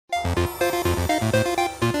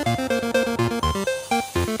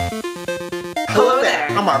Hello there.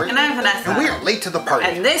 I'm Aubrey. And I'm Vanessa. And we are late to the party.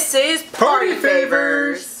 And this is Party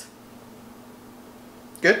Favors.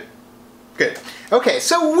 Good? Good. Okay,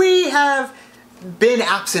 so we have been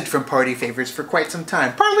absent from Party Favors for quite some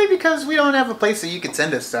time. Partly because we don't have a place that you can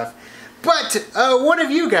send us stuff. But one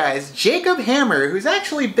of you guys, Jacob Hammer, who's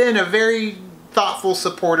actually been a very thoughtful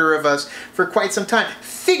supporter of us for quite some time,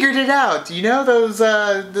 figured it out. You know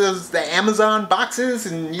the Amazon boxes,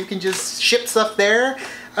 and you can just ship stuff there.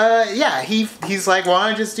 Yeah, he's like, why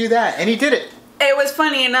don't I just do that? And he did it. It was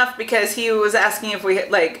funny enough because he was asking if we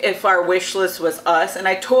if our wish list was us, and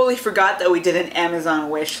I totally forgot that we did an Amazon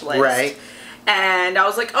wish list. Right. And I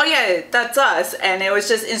was like, oh yeah, that's us. And it was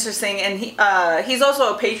just interesting. And he's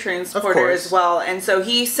also a Patreon supporter as well. And so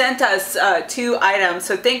he sent us 2 items.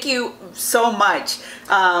 So thank you so much.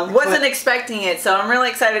 Wasn't expecting it. So I'm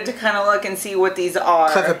really excited to kind of look and see what these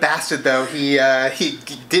are. Clever bastard, though. He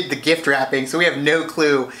did the gift wrapping. So we have no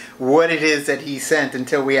clue what it is that he sent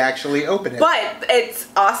until we actually open it. But it's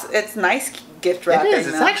awesome. It's nice gift wrapping. It is.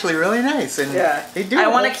 It's actually really nice. And yeah. They do. I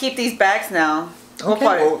want to keep these bags now.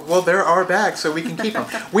 Okay, well, there are bags, so we can keep them.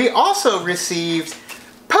 We also received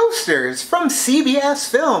posters from CBS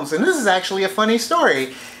Films, and this is actually a funny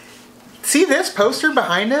story. See this poster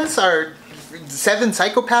behind us? Our 7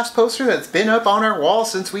 Psychopaths poster that's been up on our wall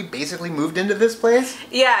since we basically moved into this place?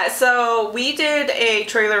 Yeah, so we did a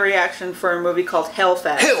trailer reaction for a movie called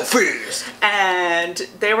Hellfest. Hellfest! And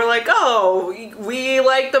they were like, oh, we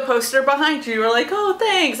like the poster behind you. We were like, oh,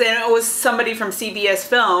 thanks. And it was somebody from CBS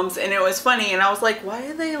Films, and it was funny. And I was like, why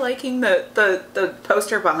are they liking the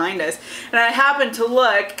poster behind us? And I happened to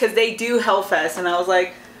look, because they do Hellfest, and I was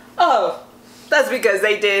like, oh, that's because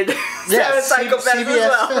they did yes, Psychopaths CBS as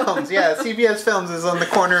well. Films. Yeah, CBS Films is on the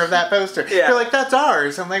corner of that poster. Yeah. You're like, that's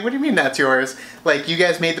ours. I'm like, what do you mean that's yours? Like, you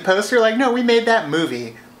guys made the poster? Like, no, we made that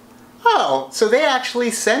movie. Oh, so they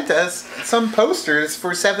actually sent us some posters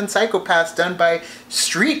for 7 Psychopaths done by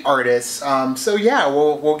street artists. So yeah,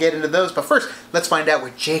 we'll get into those. But first, let's find out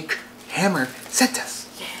what Jake Hammer sent us.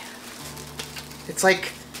 Yeah. It's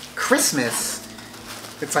like Christmas.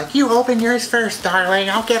 It's like, you open yours first, darling.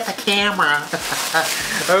 I'll get the camera.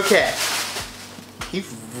 Okay. He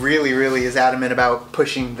really, really is adamant about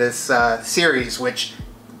pushing this series, which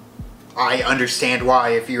I understand why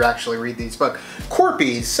if you actually read these books.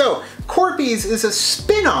 Corpies. So, Corpies is a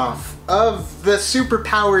spin-off of the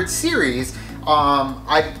Superpowered series.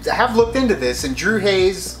 I have looked into this, and Drew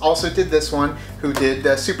Hayes also did this one, who did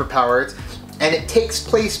Superpowered. And it takes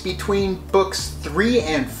place between books 3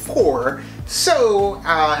 and 4. So,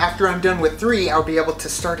 after I'm done with 3, I'll be able to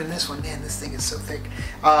start in this one. Man, this thing is so thick.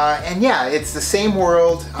 And yeah, it's the same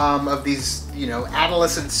world of these, you know,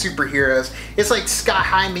 adolescent superheroes. It's like Sky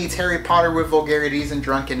High meets Harry Potter with vulgarities and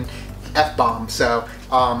drunken F-bombs. So,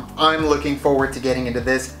 I'm looking forward to getting into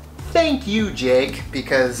this. Thank you, Jake,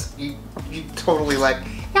 because you totally like,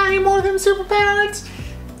 got any more of them superpowers?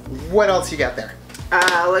 What else you got there?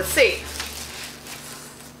 Let's see.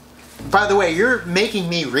 By the way, you're making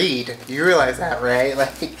me read. You realize that, right?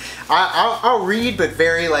 Like, I'll read, but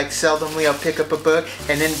very like seldomly. I'll pick up a book,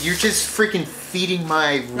 and then you're just freaking feeding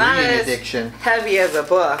my reading addiction. Heavy as a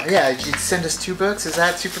book. Yeah, you'd send us 2 books. Is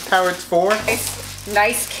that Superpowered 4?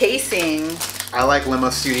 Nice casing. I like Limo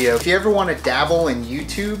Studio. If you ever want to dabble in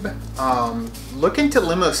YouTube, look into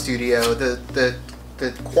Limo Studio. The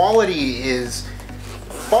quality is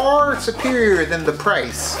far superior than the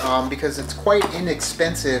price because it's quite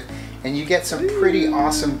inexpensive. And you get some pretty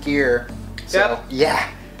awesome gear. So, yep.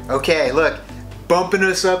 Yeah. Okay, look. Bumping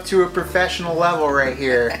us up to a professional level right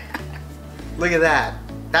here. Look at that.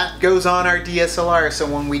 That goes on our DSLR,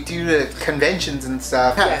 so when we do the conventions and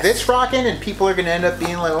stuff, have this rocking, and people are going to end up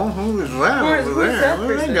being like, oh, who's that over there? What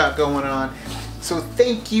do they got going on? So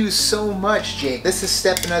thank you so much, Jake. This is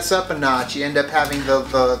stepping us up a notch. You end up having the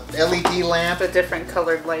LED lamp. The different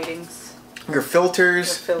colored lightings. Your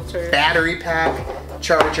filters, battery pack,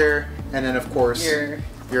 charger, and then of course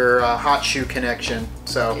your hot shoe connection.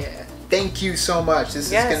 So yeah. Thank you so much. This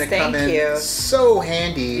is going to come in so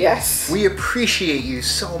handy. Yes. We appreciate you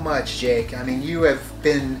so much, Jake. I mean, you have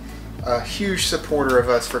been a huge supporter of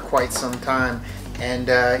us for quite some time. And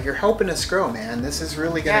you're helping us grow, man. This is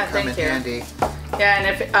really going to come in handy. Yeah,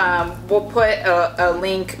 and if we'll put a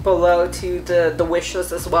link below to the wish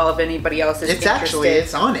list as well if anybody else is interested.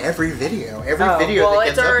 It's on every video. Every video well, that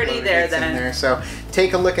gets it's already uploaded, there it's then. in there. So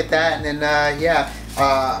take a look at that, and then yeah,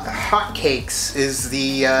 Hotcakes is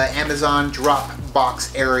the Amazon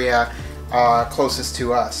Dropbox area closest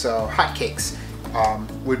to us. So Hotcakes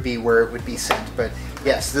would be where it would be sent. But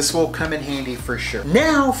Yes, this will come in handy for sure.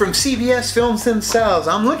 Now, from CBS Films themselves,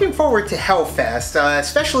 I'm looking forward to Hellfest,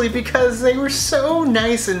 especially because they were so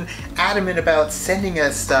nice and adamant about sending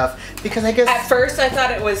us stuff, because I guess... At first I thought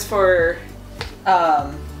it was for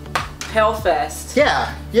Hellfest.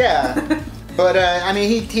 Yeah. But, I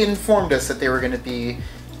mean, he informed us that they were going to be...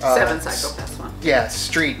 7 Psychopaths one. Yeah,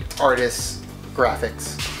 street artists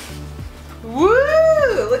graphics. Woo!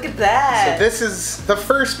 Look at that. So this is the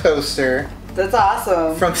first poster. That's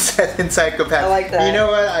awesome. From 7 Psychopaths. I like that. You know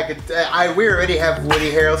what? We already have Woody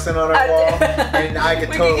Harrelson on our wall, and I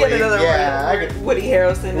could totally. Could get another Woody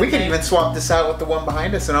Harrelson. We could even swap this out with the one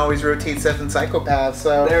behind us and always rotate 7 Psychopaths.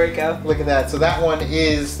 So there we go. Look at that. So that one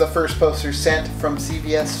is the first poster sent from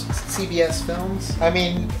CBS Films. I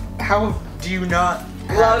mean, how do you not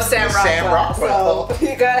love Sam Rockwell? So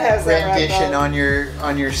you gotta have Sam rendition Rockwell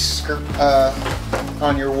on your skirt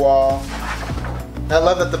on your wall. I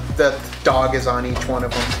love that the dog is on each one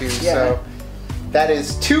of them too. Yeah. So that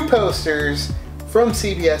is 2 posters from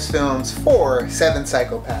CBS Films for 7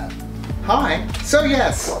 Psychopath. Hi. So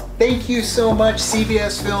yes, thank you so much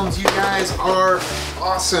CBS Films. You guys are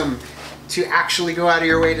awesome to actually go out of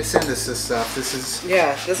your way to send us this stuff. This is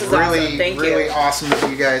really awesome. Thank you. Really awesome of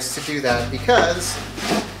you guys to do that, because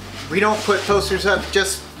we don't put posters up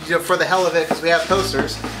just for the hell of it because we have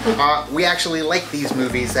posters. We actually like these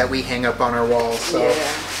movies that we hang up on our walls, so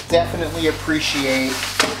definitely appreciate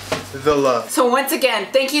the love. So once again,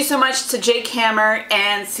 thank you so much to Jake Hammer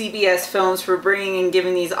and CBS Films for bringing and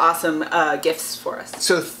giving these awesome gifts for us.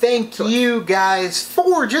 So thank you guys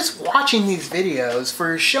for just watching these videos,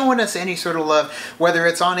 for showing us any sort of love, whether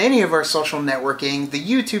it's on any of our social networking, the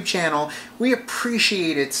YouTube channel. We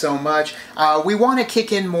appreciate it so much. We want to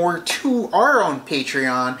kick in more to our own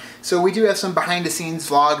Patreon, so we do have some behind the scenes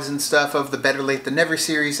vlogs and stuff of the Better Late Than Never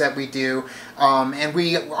series that we do. And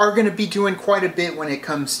we are going to be doing quite a bit when it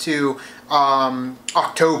comes to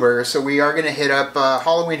October. So we are going to hit up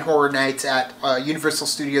Halloween Horror Nights at Universal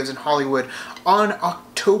Studios in Hollywood on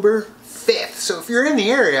October 5th. So if you're in the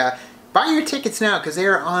area, buy your tickets now because they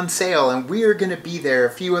are on sale, and we are going to be there.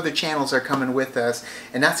 A few other channels are coming with us,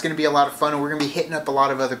 and that's going to be a lot of fun, and we're going to be hitting up a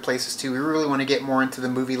lot of other places too. We really want to get more into the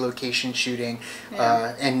movie location shooting.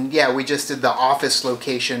 And yeah, we just did the office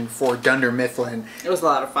location for Dunder Mifflin. It was a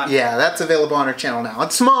lot of fun. Yeah, that's available on our channel now.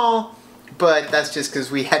 It's small, but that's just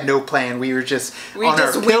because we had no plan. We were just on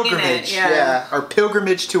our pilgrimage. Our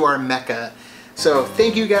pilgrimage to our Mecca. So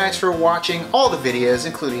thank you guys for watching all the videos,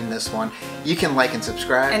 including this one. You can like and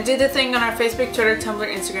subscribe. And do the thing on our Facebook, Twitter, Tumblr,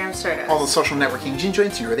 Instagram, Stardust. All the social networking gin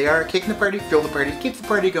joints, you know where they are. Kicking the party, feel the party, keep the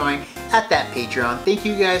party going at that Patreon. Thank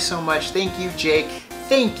you guys so much. Thank you, Jake.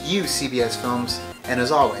 Thank you, CBS Films. And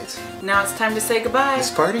as always, now it's time to say goodbye. This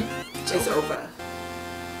party is over.